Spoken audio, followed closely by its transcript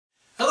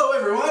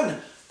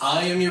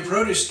I am your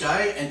produce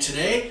guy, and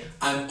today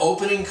I'm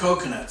opening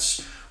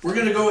coconuts. We're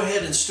going to go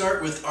ahead and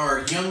start with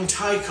our young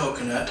Thai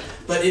coconut,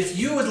 but if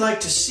you would like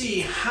to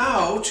see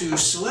how to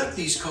select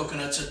these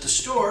coconuts at the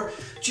store,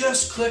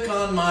 just click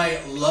on my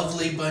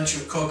lovely bunch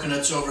of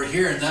coconuts over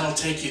here and that'll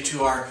take you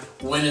to our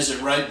When Is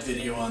It Ripe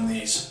video on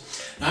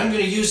these. Now I'm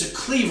going to use a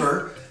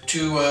cleaver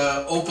to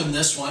open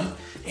this one,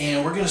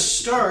 and we're going to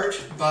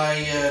start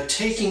by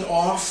taking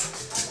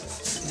off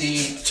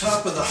the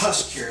top of the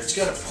husk here. It's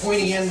got a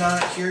pointy end on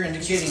it here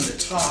indicating the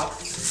top.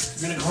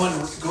 I'm going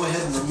to go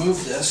ahead and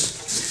remove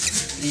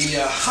this.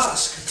 The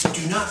husk,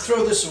 do not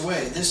throw this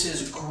away. This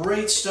is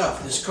great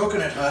stuff. This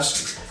coconut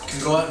husk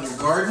can go out in your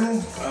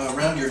garden,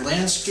 around your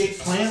landscape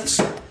plants,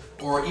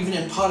 or even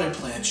in potted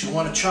plants. You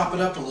want to chop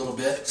it up a little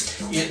bit.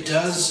 It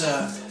does,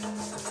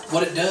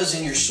 what it does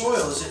in your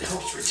soil is it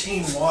helps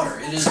retain water.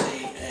 It is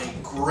a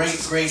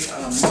great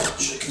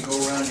mulch that can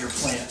go around your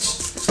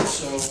plants.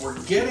 So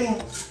we're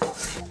getting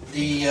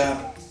the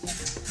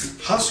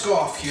husk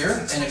off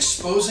here and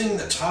exposing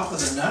the top of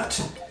the nut,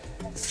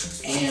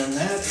 and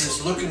that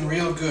is looking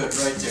real good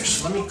right there.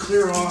 So let me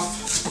clear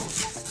off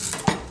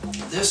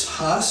this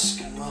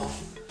husk and we'll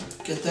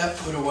get that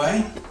put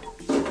away.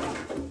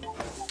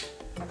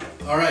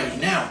 Alrighty,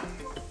 now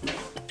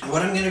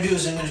what I'm going to do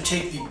is I'm going to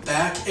take the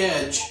back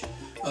edge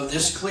of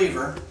this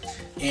cleaver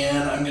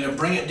and I'm going to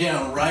bring it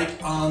down right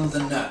on the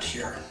nut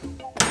here.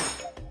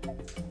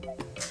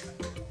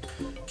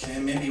 Okay,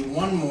 maybe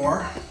one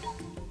more.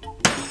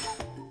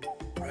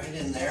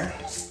 In there.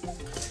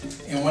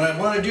 And what I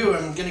want to do,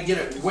 I'm going to get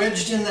it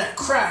wedged in that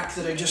crack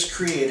that I just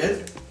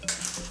created.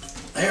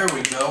 There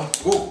we go.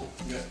 Whoa,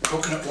 we got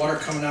coconut water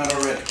coming out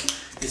already.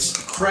 It's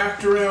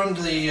cracked around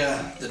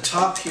the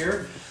top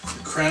here,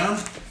 the crown.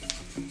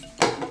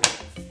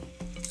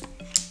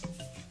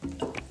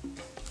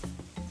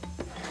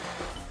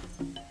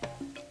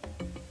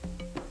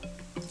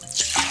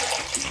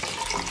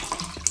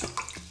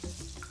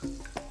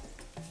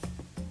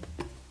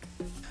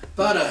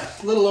 About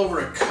a little over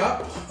a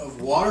cup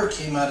of water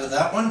came out of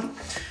that one.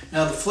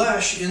 Now the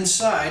flesh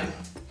inside,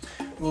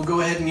 we'll go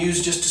ahead and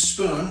use just a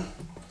spoon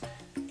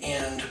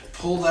and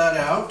pull that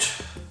out.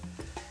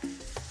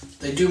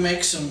 They do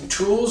make some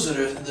tools that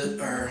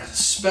are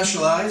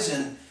specialized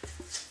in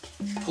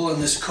pulling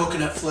this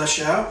coconut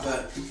flesh out,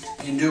 but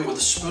you can do it with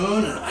a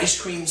spoon. An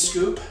ice cream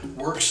scoop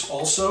works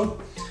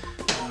also.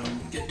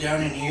 Get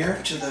down in here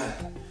to the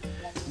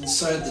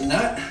inside the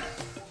nut.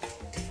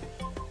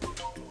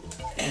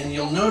 And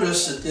you'll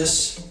notice that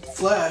this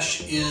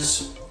flesh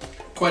is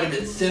quite a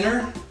bit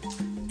thinner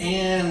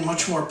and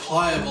much more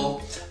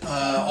pliable.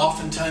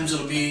 Oftentimes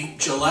it'll be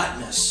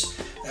gelatinous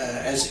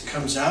as it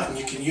comes out, and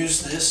you can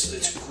use this.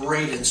 It's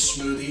great in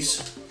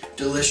smoothies,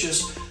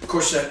 delicious. Of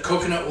course, that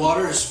coconut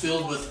water is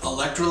filled with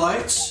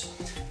electrolytes,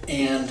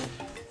 and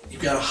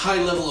you've got a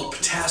high level of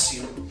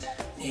potassium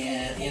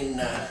in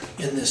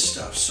this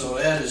stuff, so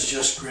that is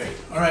just great.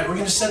 All right, we're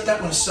going to set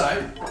that one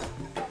aside.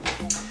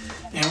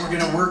 And we're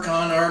going to work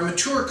on our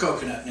mature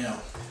coconut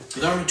now.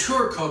 With our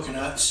mature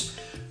coconuts,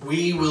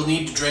 we will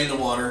need to drain the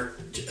water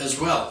as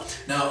well.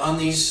 Now on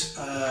these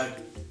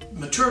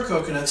mature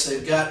coconuts,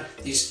 they've got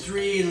these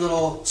three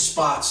little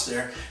spots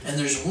there, and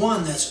there's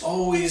one that's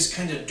always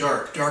kind of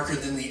darker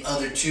than the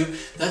other two.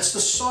 That's the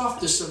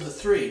softest of the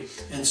three,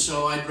 and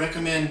so I'd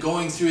recommend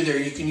going through there.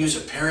 You can use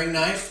a paring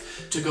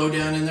knife to go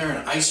down in there,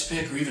 an ice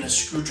pick, or even a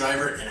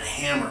screwdriver and a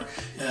hammer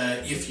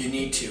if you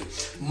need to.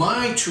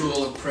 My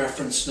tool of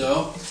preference,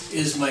 though,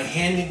 is my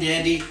handy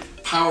dandy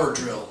power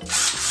drill.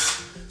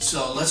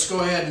 So let's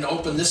go ahead and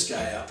open this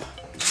guy up.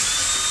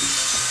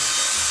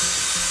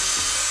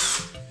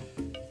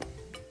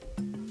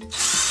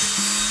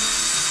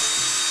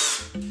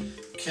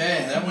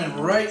 Okay, that went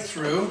right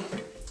through,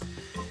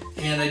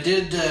 and I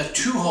did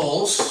 2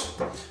 holes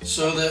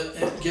so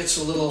that it gets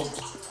a little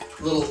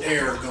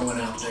air going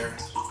out there.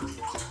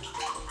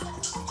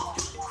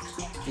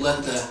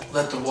 Let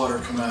the water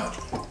come out.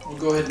 We'll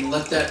go ahead and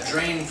let that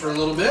drain for a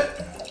little bit.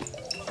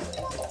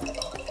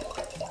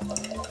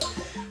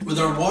 With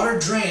our water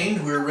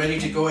drained, we're ready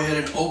to go ahead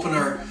and open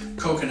our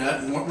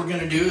coconut, and what we're going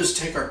to do is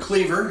take our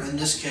cleaver. In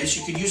this case,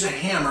 you could use a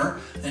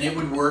hammer and it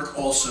would work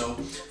also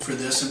for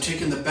this. I'm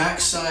taking the back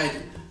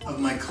side of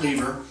my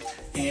cleaver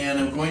and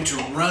I'm going to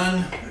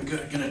run, I'm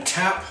going to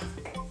tap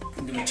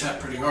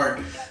pretty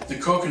hard, the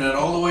coconut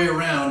all the way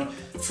around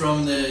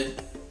from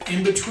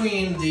in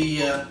between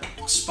the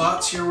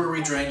spots here where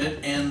we drained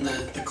it and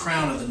the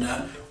crown of the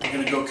nut. We're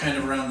going to go kind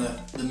of around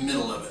the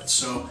middle of it.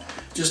 So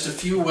just a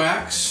few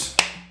whacks,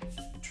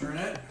 turn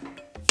it.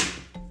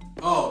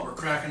 Oh, we're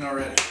cracking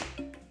already.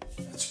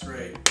 That's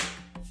great.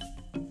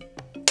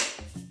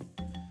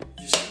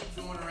 Just keep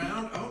going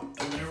around. Oh,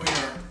 and there we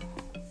are.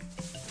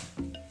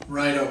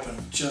 Right open,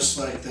 just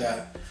like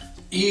that.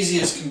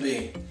 Easy as can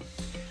be.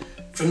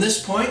 From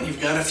this point,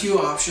 you've got a few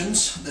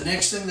options. The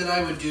next thing that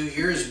I would do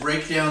here is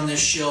break down this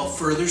shell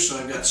further so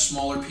I've got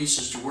smaller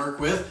pieces to work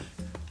with.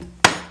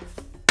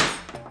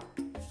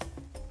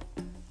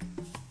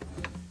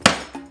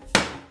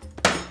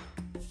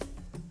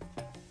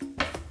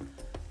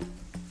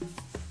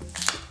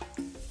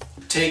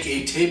 take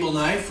a table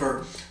knife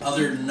or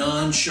other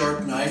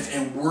non-sharp knife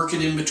and work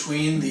it in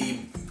between the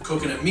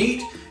coconut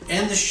meat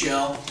and the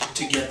shell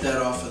to get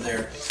that off of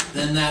there.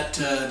 Then that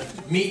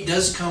meat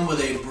does come with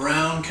a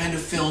brown kind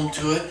of film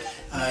to it.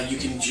 You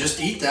can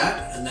just eat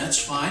that and that's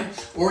fine,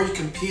 or you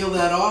can peel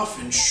that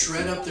off and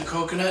shred up the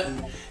coconut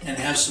and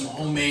have some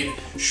homemade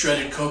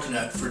shredded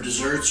coconut for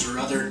desserts or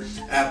other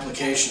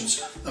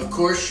applications. Of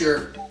course,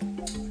 your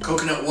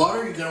coconut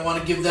water, you're going to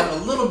want to give that a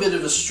little bit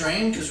of a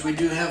strain because we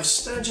do have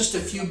just a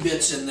few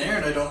bits in there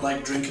and I don't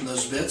like drinking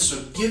those bits,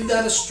 so give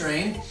that a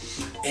strain.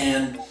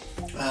 And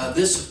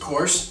this, of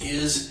course,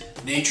 is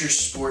Nature's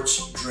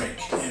Sports Drink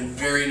and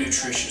very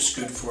nutritious,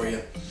 good for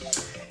you.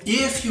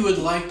 If you would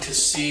like to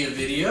see a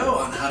video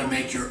on how to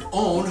make your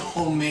own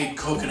homemade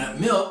coconut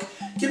milk,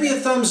 give me a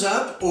thumbs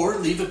up or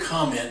leave a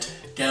comment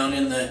down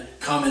in the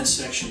comments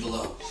section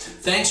below.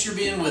 Thanks for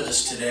being with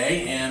us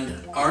today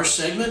and our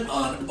segment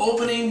on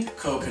opening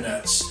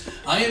coconuts.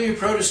 I am your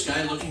produce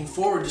guy, looking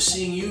forward to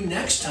seeing you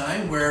next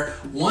time, where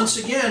once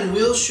again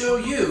we'll show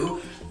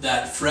you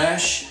that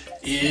fresh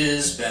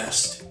is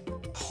best.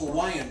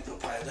 Hawaiian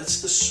papaya,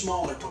 that's the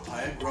smaller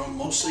papaya grown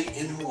mostly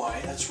in Hawaii.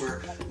 That's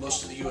where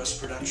most of the U.S.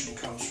 production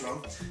comes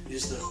from,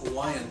 is the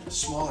Hawaiian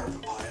smaller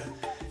papaya.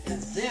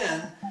 And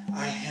then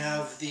I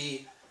have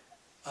the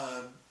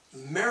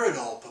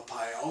Meridol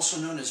papaya,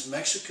 also known as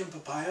Mexican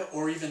papaya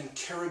or even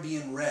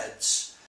Caribbean Reds.